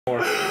Oh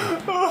my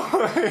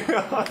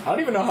god. I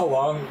don't even know how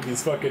long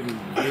these fucking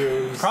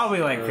views.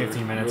 Probably like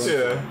 15 minutes.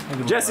 Yeah.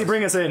 Jesse,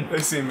 bring us in. They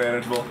seem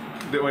manageable.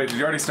 Wait, did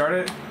you already start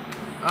it?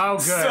 Oh,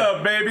 good.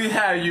 Sup, baby?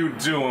 How you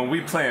doing?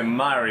 We playing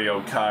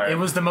Mario Kart. It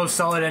was the most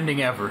solid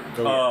ending ever.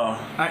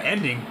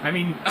 Ending? I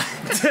mean...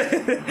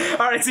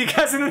 Alright, see you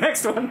guys in the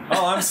next one.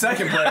 Oh, I'm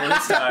second player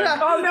this time.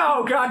 Oh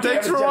no, god damn it.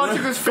 Thanks for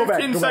watching this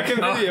 15-second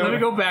video. Let me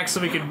go back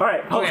so we can...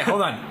 Alright, okay,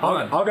 hold on.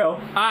 I'll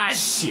go. Ah,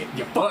 shit.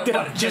 You fucked it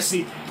up,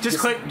 Jesse. Just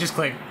click.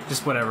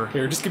 Just whatever.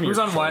 Here, just give me Who's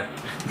your on what?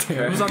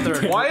 Who's on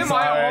third? Why am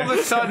I all of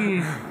a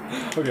sudden...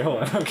 Okay,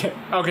 hold on. Okay.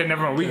 Okay,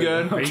 never mind. We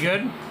good? Are you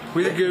good?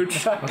 We the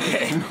gooch.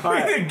 Okay.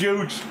 Right. We the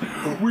gooch.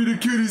 We the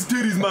kitties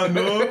titties, my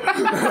nub.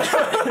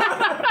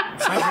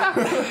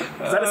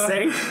 Is that a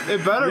saying?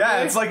 It better be.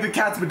 Yeah, it's like the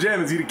cat's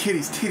pajamas. You the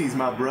kitties titties,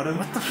 my brother.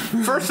 What the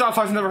First off,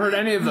 I've never heard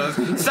any of those.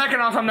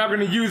 Second off, I'm not going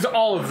to use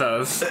all of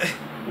those.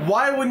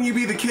 Why wouldn't you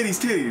be the kitties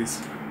titties?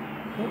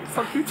 What the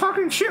fuck, you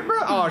talking shit, bro?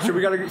 Oh, shit,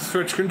 we gotta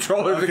switch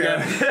controllers again.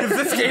 Because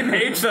this game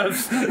hates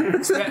us.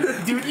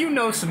 Dude, you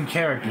know some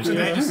characters, can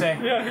I just say?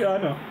 Yeah, I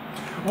know.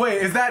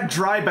 Wait, is that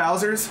Dry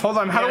Bowser's? Hold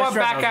on, how do I that's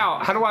right, back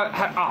out? How do I...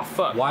 oh,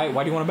 fuck. Why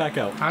do you want to back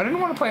out? I didn't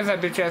want to play as that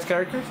bitch-ass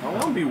character. I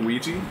want to be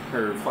Ouija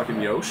or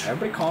fucking Yosh.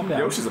 Everybody calm down.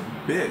 Yosh is a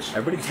bitch.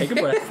 Everybody take a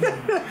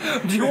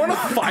breath. Do you want to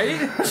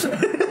fight?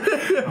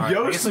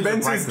 Yosh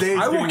spends his days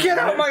I will get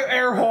out my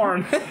air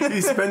horn. He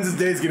spends his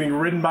days getting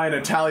ridden by an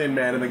Italian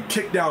man and then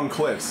kicked down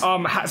cliffs.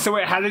 So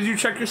wait, how did you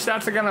check your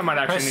stats again? I might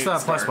actually Press need the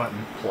to plus start.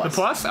 button. The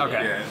plus?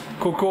 Okay. Yeah.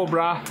 Cool,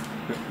 brah.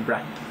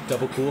 Bruh.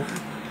 Double cool.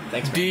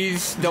 Thanks, man.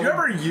 D's. Do you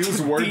ever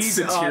use words D's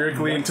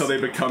satirically until they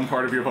become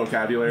part of your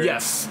vocabulary?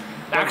 Yes.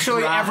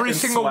 Actually, Brah every and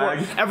single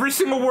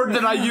swag. word,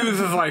 that I use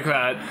is like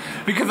that,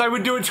 because I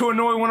would do it to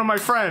annoy one of my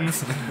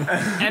friends,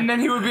 and then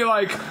he would be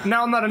like,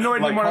 "Now I'm not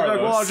annoyed Like anymore." I'd be like,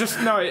 "Well, Carlos.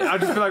 I'll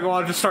just be like, well,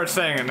 I'll just start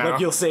saying it now." Like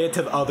you'll say it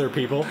to other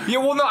people. Yeah,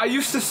 well, no, I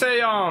used to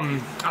say, oh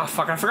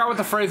fuck, I forgot what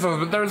the phrase was,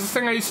 but there was this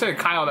thing I used to say to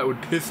Kyle that would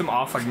piss him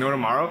off, like no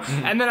tomorrow,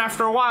 and then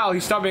after a while,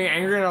 he stopped being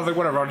angry, and I was like,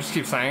 whatever, I'll just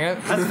keep saying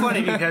it. That's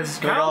funny because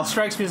Kyle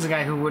strikes me as a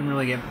guy who wouldn't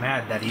really get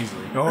mad that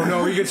easily. Oh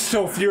no, he gets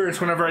so furious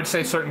whenever I'd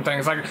say certain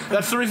things. Like,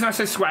 that's the reason I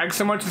say swag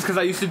so much, is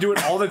because I used to do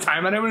it all the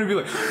time at him, and he'd be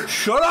like,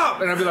 shut up!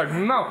 And I'd be like,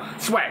 no,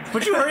 swag.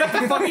 But you hurry up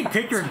and fucking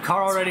pick your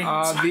car already.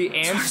 The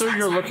answer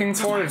you're looking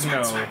for is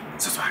no. Swag.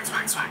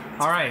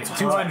 Alright,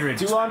 200.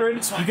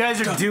 200. You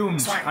guys are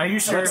doomed. Are you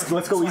sure?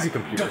 Let's go easy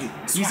computer.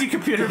 Easy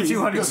computer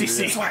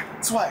 200cc.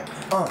 Swag.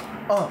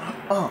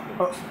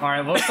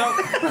 Alright, let's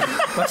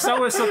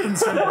start with something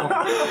simple.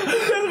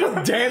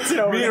 Dancing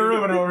over Me and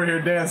Ruben over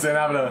here dancing,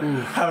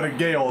 having a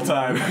gay old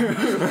time.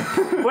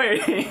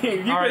 Wait,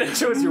 you gotta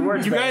show us your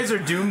words. You guys are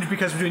doomed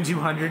because we're doing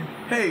 200.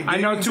 Hey, I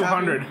know gaming's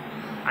 200. happening.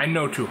 I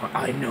know 200.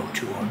 I know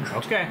 200.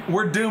 Okay.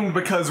 We're doomed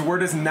because we're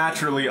just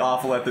naturally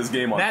awful at this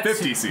game on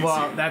 50cc.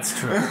 Well, that's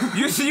true.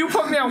 You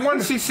put me on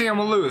 1cc, I'm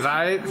gonna lose,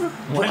 alright?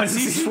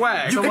 1cc?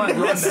 Swag. So what?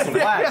 Run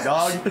swag,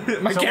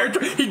 dog. My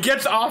character, he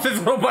gets off his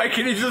little bike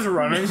and he's just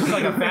running. It's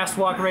like a fast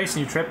walk race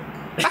and you trip.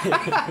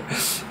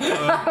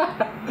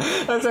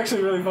 That's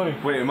actually really funny.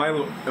 Wait, am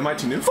I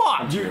too new?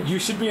 Fuck! You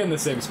should be in the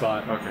same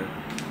spot. Okay.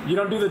 You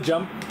don't do the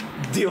jump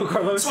deal,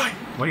 Carlos. Swag.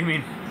 What do you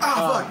mean?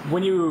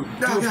 When you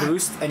do a yeah.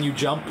 boost and you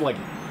jump like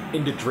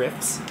into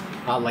drifts,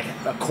 like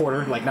a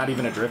quarter, like not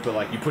even a drift, but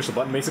like you push the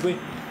button basically,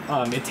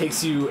 it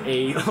takes you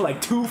like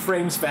 2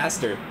 frames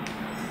faster.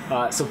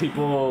 So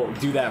people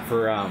do that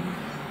for Oh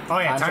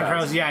yeah, time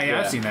trials. Yeah, Yeah.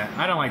 I've seen that.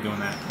 I don't like doing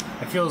that.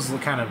 It feels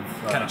kind of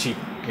cheap.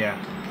 Yeah.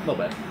 A little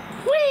bit.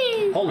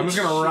 Whee! Holy I'm just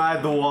gonna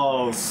ride the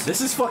walls. This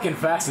is fucking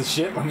fast as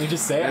shit. Let me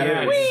just say.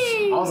 Yeah.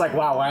 I was like,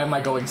 wow, why am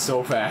I going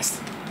so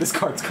fast? This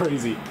cart's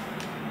crazy.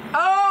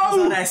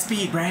 Oh! That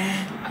speed,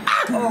 Brad.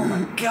 Oh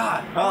my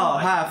god. Oh,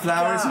 hi,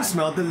 flowers. God. You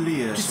smell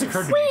delicious. It just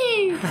occurred to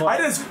me. I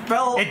just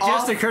fell It off.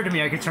 just occurred to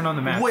me I could turn on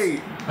the map.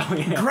 Wait, Oh,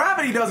 yeah.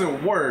 gravity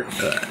doesn't work.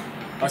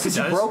 Because you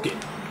does. broke it.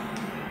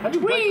 How'd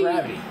you break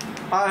gravity?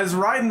 I was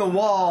riding the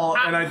wall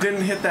and I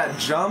didn't hit that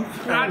jump,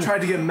 and I tried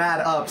to get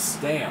mad ups.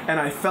 Damn. And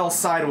I fell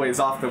sideways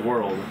off the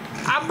world.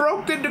 I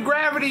broke into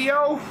gravity,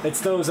 yo! It's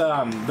those,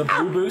 the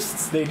blue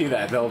boosts, they do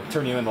that. They'll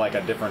turn you into like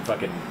a different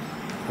fucking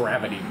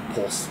gravity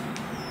pulse.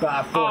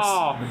 Force.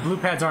 Oh, The blue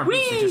pads aren't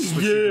boosts, they just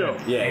switch yeah.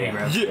 to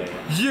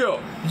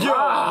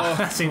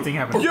Yeah. Same thing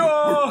happened.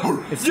 Ja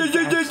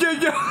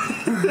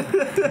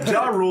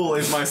Rule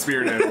is my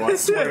spirit animal, I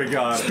swear to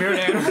God. Spirit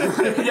animal.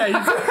 Yeah,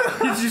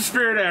 he's your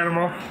spirit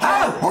animal.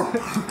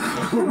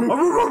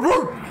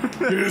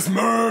 It's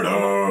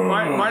murder!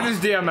 Mine is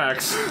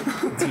DMX.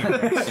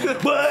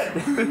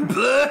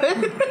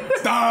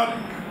 Stop!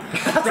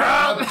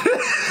 Stop!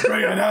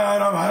 Bring it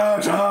down, I'm a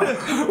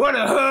What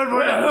a hood,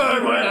 what a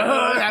hood, what a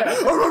hood.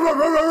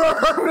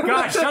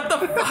 God, shut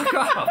the fuck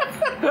up.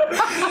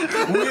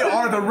 We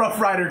are the Rough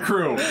Rider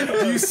crew.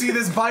 Do you see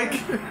this bike?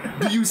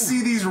 Do you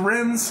see these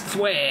rims?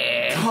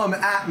 Swear. Come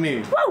at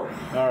me.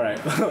 All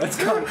right,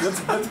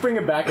 let's bring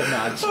it back a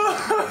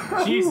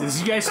notch.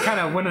 Jesus, you guys kind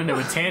of went into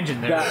a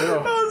tangent there.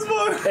 That was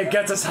fun. It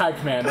gets us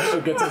hyped, man. That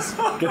shit gets us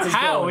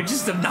How? going. It's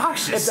just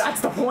obnoxious.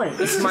 That's the point.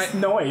 It's just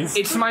noise.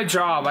 It's my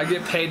job. I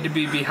get paid to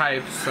be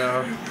hyped,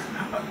 so.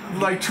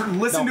 Like,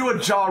 listen to a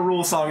Ja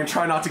Rule song and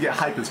try not to get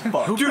hype as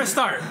fuck. Who's gonna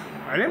start?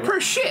 I didn't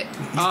press shit.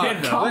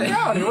 Did, though. Calm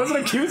down. He wasn't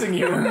accusing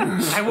you.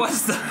 I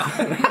was the.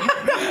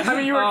 I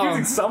mean, you were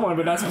accusing someone,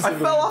 but not I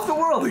specifically. fell off the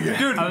world again.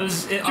 Dude,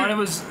 I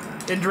was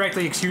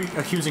indirectly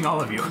accusing all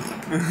of you.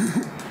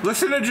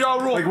 listen to Ja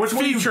Rule. Like, which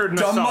one of you featured in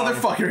the dumb song.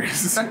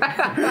 motherfuckers?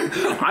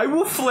 I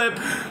will flip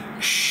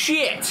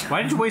shit.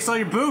 Why did you waste all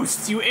your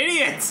boosts? You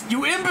idiot!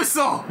 You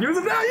imbecile! Use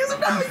it now. Use it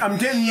now. I'm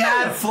getting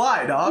mad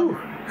fly, dog.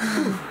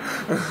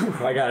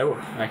 I got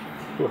it.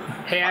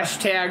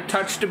 Hashtag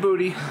touch the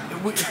booty.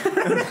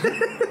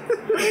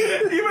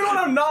 Even when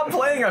I'm not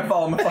playing, I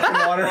fall in the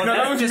fucking water. Well,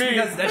 that was just me.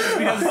 because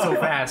it's so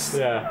fast.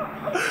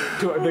 Yeah.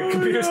 The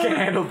computers can't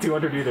handle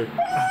 200 either.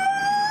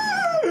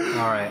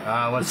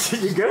 Alright, let's.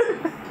 You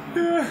good?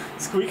 Yeah.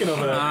 Squeaking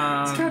over there.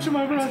 Catching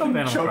my breath go and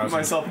Animal choking Crossing.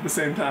 myself at the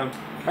same time.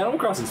 Animal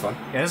Crossing's fun.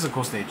 Yeah, this is a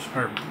cool stage.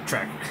 Or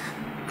track.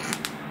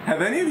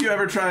 Have any of you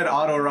ever tried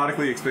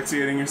autoerotically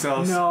asphyxiating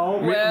yourselves?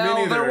 No. Me Well,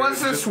 neither. there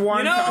was this one.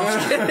 You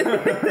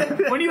know,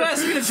 when you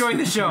asked me to join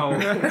the show,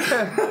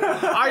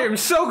 I am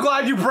so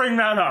glad you bring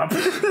that up.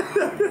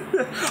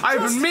 I've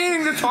been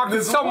meaning to talk to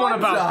This someone one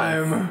about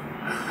that.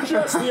 time.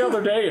 Just the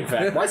other day, in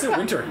fact. Why is it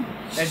winter?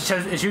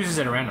 it chooses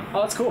it at random.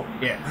 Oh, that's cool.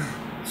 Yeah.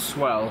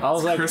 Swell. I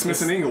was like,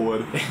 Christmas in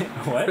Inglewood.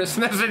 what?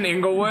 Christmas in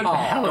Inglewood.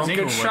 hell is Don't get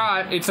Inglewood?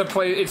 shot. It's a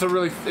place. It's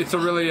a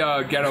really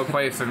ghetto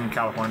place in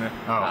California.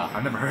 Oh,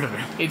 I've never heard of it.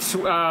 It's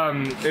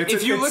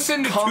if you it's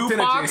listen to Compton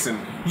Tupac, adjacent.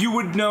 you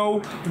would know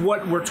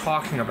what we're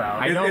talking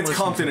about. I don't It's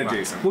listen Compton to Tupac.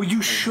 adjacent. Well,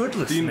 you should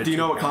listen. Do you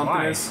know what Compton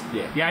Why? is?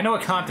 Yeah, I know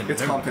what Compton is.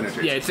 It's Compton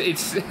adjacent. Yeah,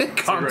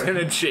 it's Compton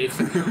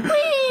adjacent.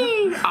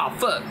 Whee! Oh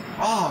fuck.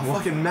 Oh,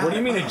 fucking mad. What do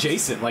you mean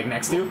adjacent? Like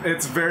next to?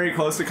 It's very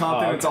close to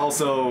Compton. Oh, okay. It's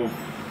also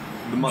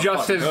the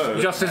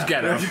Just as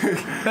ghetto.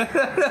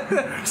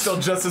 Still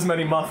just as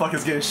many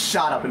motherfuckers getting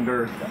shot up in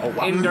dirt. Oh,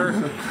 wow. In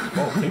dirt.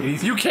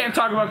 You can't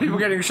talk about people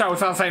getting shot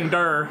without saying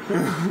dirt.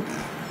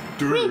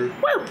 Dirt.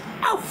 Woo!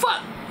 Oh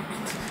fuck.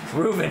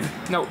 Ruben,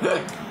 No.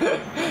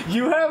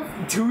 you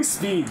have two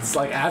speeds,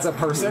 like as a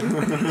person.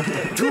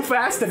 Too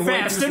fast and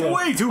Fast way too and slow.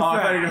 way too Oh,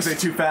 I thought you were gonna fast.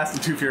 say Too Fast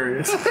and Too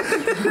Furious.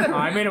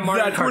 I made a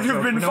Mario That Kart would have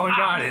joke, been but no one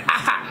got it.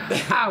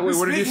 Wait,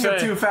 what did you Speaking of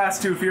say? Too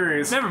Fast, Too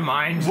Furious. Never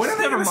mind. When are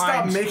they Never gonna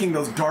stop mind. making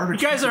those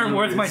garbage? You guys aren't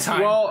worth my movies?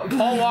 time. Well,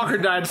 Paul Walker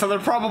died, so they're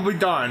probably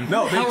done.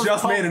 No, they Hell is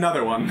just Paul- made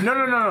another one.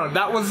 No.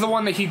 That was the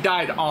one that he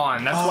died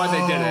on. That's why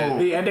they did it.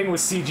 The ending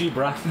was CG,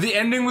 bruh. The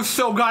ending was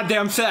so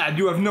goddamn sad.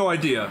 You have no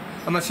idea.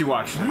 Unless you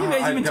watched What are it. you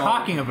guys I even don't.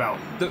 talking about?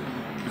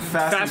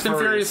 Fast and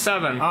Furious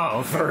 7.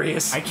 Oh,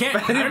 Furious. I can't.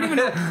 I don't even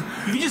know.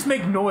 You just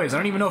make noise. I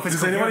don't even know if it's.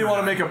 Does anybody want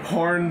to make a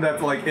porn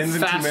that like ends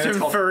in Fast 2 minutes and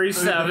called Furious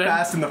The 7?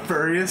 Fast and the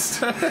Furriest?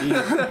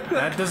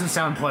 That doesn't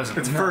sound pleasant.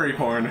 It's furry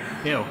porn.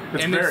 Ew.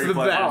 It's And it's very the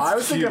pleasant. best. Oh, I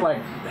was thinking Cute.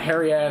 like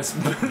hairy ass.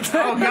 Oh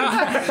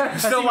god. That's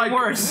Still even like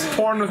worse.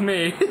 porn with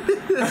me.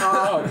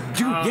 Oh,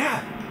 dude,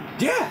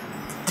 yeah.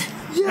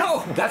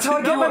 No. That's how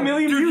I get my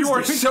million Dude, views. you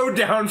are dude. so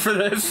down for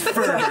this. Fur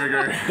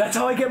burger. That's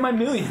how I get my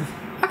million.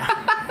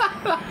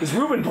 It's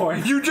Ruben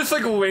porn. You just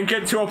like link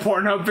it to a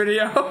Pornhub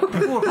video.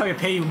 People will probably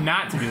pay you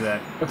not to do that.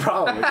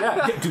 Probably.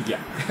 Yeah, dude, yeah.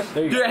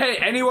 There you go. Dude, hey,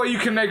 any way you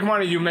can make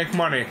money, you make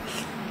money.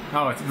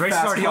 Oh, it's race is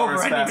Fast already cars,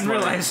 over. I didn't fast even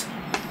money. realize.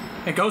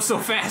 It goes so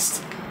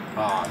fast.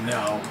 Oh,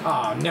 no.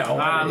 Oh, no.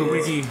 Ah,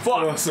 Luigi.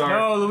 Fuck. Oh, sorry.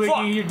 No, Luigi,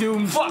 Fuck. you're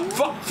doomed. Fuck.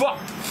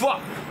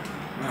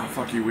 Oh,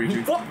 fuck you,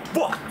 Ouija.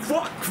 Fuck.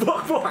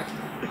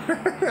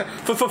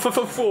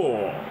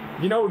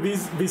 You know,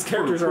 these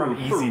characters are on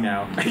easy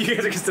now. You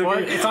guys are still Well,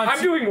 getting- it's on I'm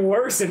two- doing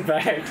worse, in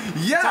fact.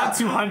 Yeah, on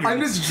 200. I'm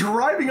just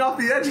driving off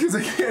the edge because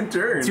I can't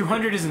turn.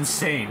 200 is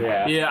insane.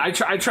 Yeah. Yeah, I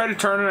try to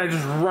turn and I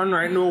just run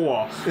right into a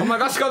wall. I'm like,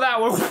 let's go that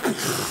way.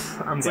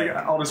 I'm It's like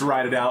I'll just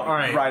ride it out. All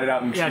right. Ride it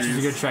out in Yeah, trees.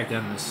 it's a good track to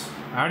end this.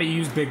 I already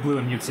used Big Blue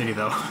in Mute City,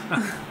 though.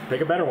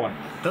 Pick a better one.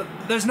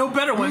 There's no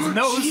better ones than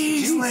those.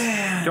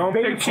 Cheeseland. Don't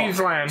Baby pick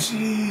Cheeseland.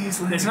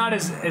 Cheeseland. It's not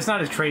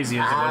as crazy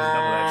as it was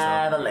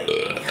in Double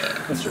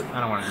Dash, That's true. though. I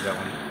don't want to do that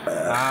one.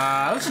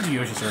 Let's just do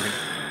Yoshi Circuit.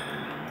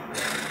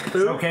 It's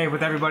okay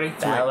with everybody?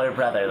 Dollar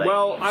brother. Like,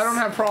 Well, I don't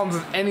have problems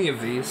with any of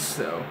these,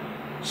 so.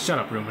 Shut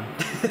up, Ruben.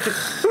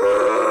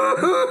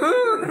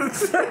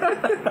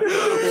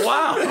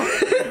 Wow.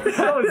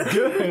 That was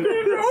good.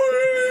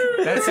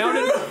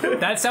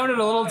 That sounded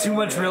a little too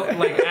much real,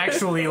 like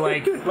actually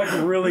like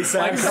really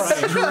sad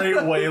crying.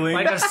 Straight wailing.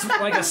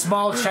 like a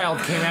small child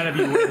came out of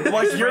you.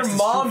 Like your expressed his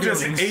mom true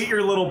just feelings. ate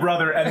your little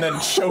brother and then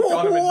choked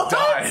on him and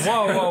died.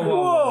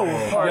 Whoa.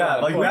 Yeah,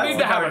 like We that's need the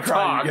to have kind a of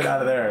cry talk. you get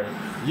out of there.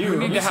 You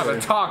need to have a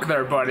talk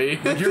there, buddy.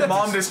 Your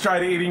mom just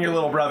tried eating your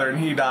little brother and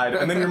he died,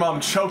 and then your mom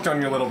choked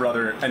on your little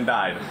brother and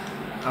died.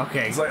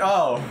 Okay. It's like,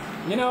 oh,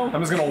 You know,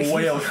 I'm just gonna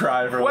whale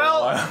cry for a little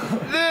Well,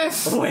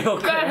 while. Whale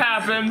that cry.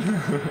 happened.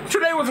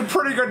 Today was a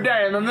pretty good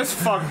day, and then this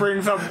fuck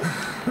brings up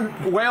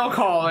whale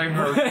calling.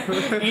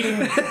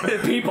 Eating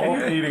people.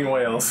 Eating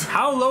whales.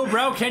 How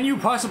lowbrow can you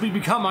possibly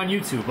become on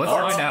YouTube? Let's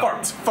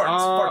Farts, find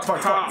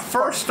out. farts.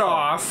 First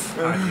off,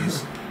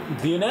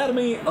 The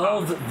anatomy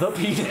of the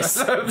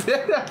penis.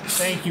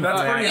 Thank you.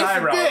 That's for pretty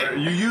that. highbrow.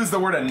 You use the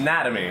word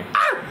anatomy.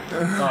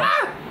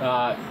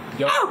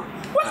 Yo,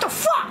 what the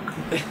fuck?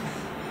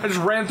 I just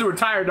ran through a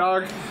tire,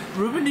 dog.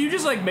 Ruben, do you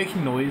just like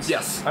making noise?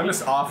 Yes. I'm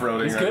just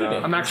off-roading He's right good at now.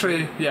 it. I'm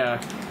actually,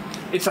 yeah.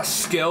 It's a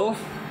skill.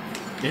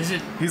 Is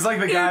it? He's like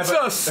the guy. It's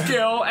a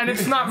skill, and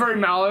it's not very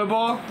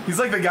malleable. He's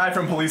like the guy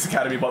from Police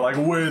Academy, but like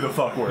way the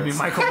fuck I mean, worse.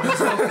 Michael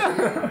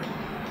Winslow.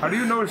 How do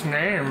you know his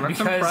name? That's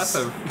Because-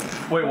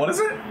 impressive. Wait, what is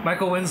it?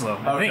 Michael Winslow.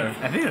 Okay.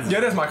 I think that's Yeah,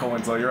 it is Michael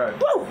Winslow. You're right.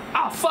 Woo!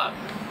 Oh, fuck.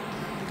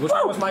 which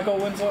one was Michael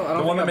Winslow? I don't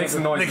The one that think makes the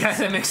I've noise. the guy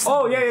that makes.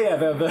 Oh yeah.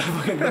 The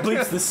fucking the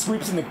bleeps, the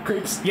sweeps, and the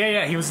creeps.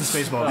 Yeah, he was the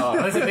Spaceball.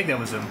 I didn't think that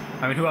was him.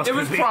 I mean, who else It could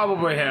was it be?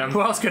 probably him.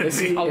 Who else could it Is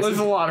be? he- Oh, there's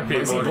a lot of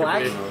people. Is he it could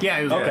black? be. Yeah,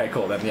 he was. Okay,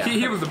 cool then. Yeah.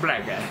 He was the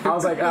black guy. I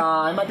was like,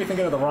 I might be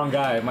thinking of the wrong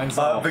guy. Mine's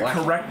The black.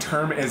 correct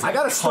term is I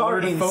gotta start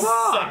colored in folk.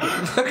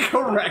 The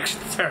correct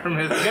term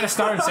is. You got to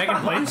start in second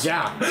place.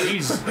 Yeah.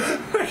 Jeez.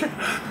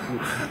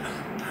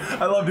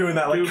 I love doing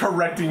that, like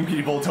correcting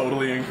people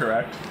totally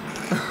incorrect.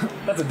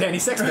 That's a Danny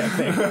Sexton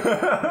thing.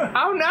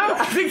 Oh no!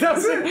 I think that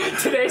was in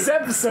today's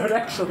episode,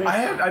 actually.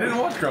 I didn't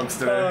watch Grumps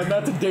today.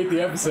 Not to date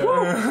the episode.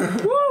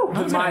 Woo!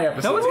 That's my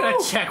episode. No one's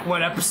gonna check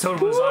what episode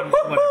was on.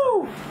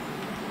 Whatever.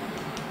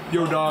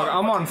 Yo, dog,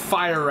 I'm on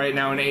fire right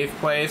now in 8th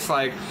place.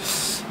 Like,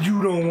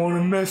 you don't want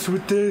to mess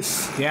with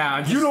this. Yeah,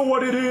 I'm just, You know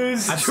what it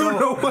is.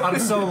 I'm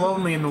so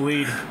lonely in the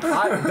lead.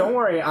 Don't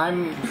worry,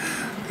 I'm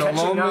The catching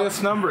loneliest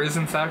up. number is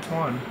in fact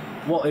 1.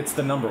 Well, it's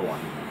the number one.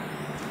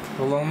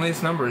 The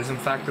loneliest number is in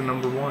fact the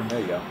number 1.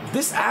 There you go.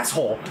 This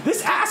asshole.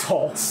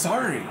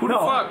 Sorry. Who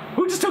fuck?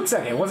 Who just took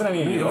second? It wasn't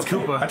any of you. It was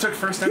Koopa. I took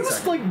first He and was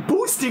second. like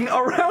boosting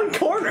around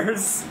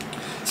corners.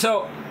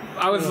 So,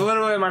 I was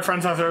literally at my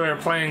friend's house earlier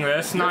playing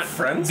this, not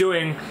friends?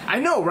 doing. I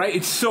know, right?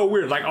 It's so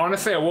weird. Like,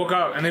 honestly, I woke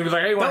up and he was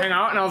like, "Hey, you want to hang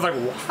out?" And I was like,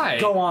 "Why?"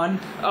 Go on.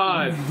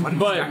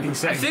 But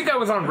I think I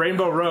was on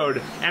Rainbow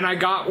Road, and I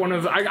got one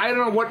of. I don't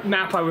know what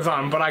map I was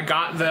on, but I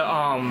got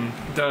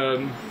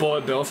the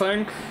Bullet Bill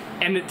thing,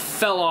 and it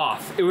fell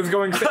off. It was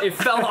going. It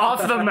fell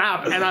off the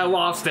map, and I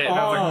lost it. And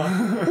I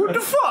was like, "What the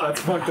fuck?"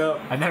 That's fucked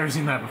up. I've never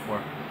seen that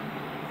before.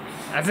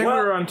 I think we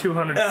were on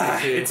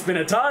 250. It's been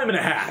a time and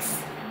a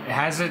half.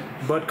 Has it?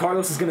 But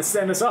Carlos is gonna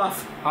send us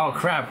off. Oh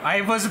crap!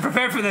 I wasn't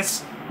prepared for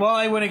this. Well,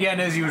 I win again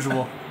as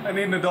usual. I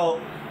need an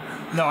adult.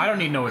 No, I don't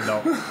need no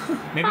adult.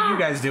 Maybe you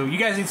guys do. You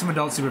guys need some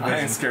adult I supervision.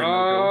 ain't scared of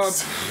no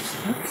ghosts.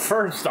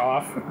 First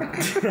off,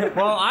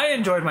 Well, I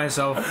enjoyed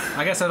myself.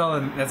 I guess that's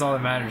all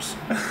that matters.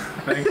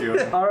 Thank you.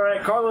 All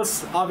right,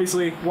 Carlos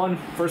obviously won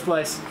first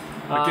place.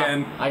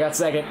 Again. I got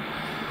second.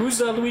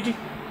 Who's Luigi?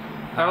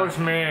 that was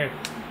me.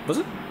 Was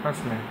it? That's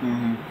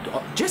me.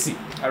 Jesse.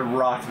 I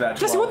rocked that 12.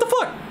 Jesse, what the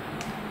fuck?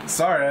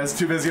 Sorry, I was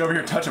too busy over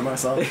here touching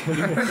myself.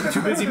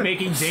 Too busy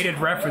making dated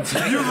references.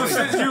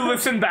 You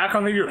listen back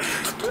on the year.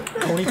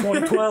 Coney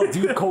 2012,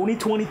 dude. Coney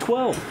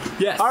 2012.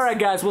 Yes. All right,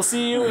 guys. We'll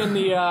see you in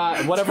the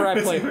whatever I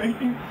play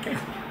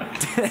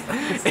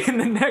in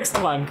the next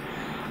one.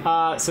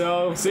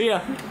 So see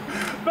ya.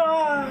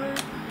 Bye.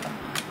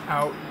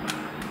 Out.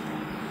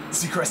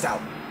 Secrest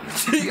out.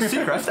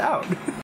 Secrest out.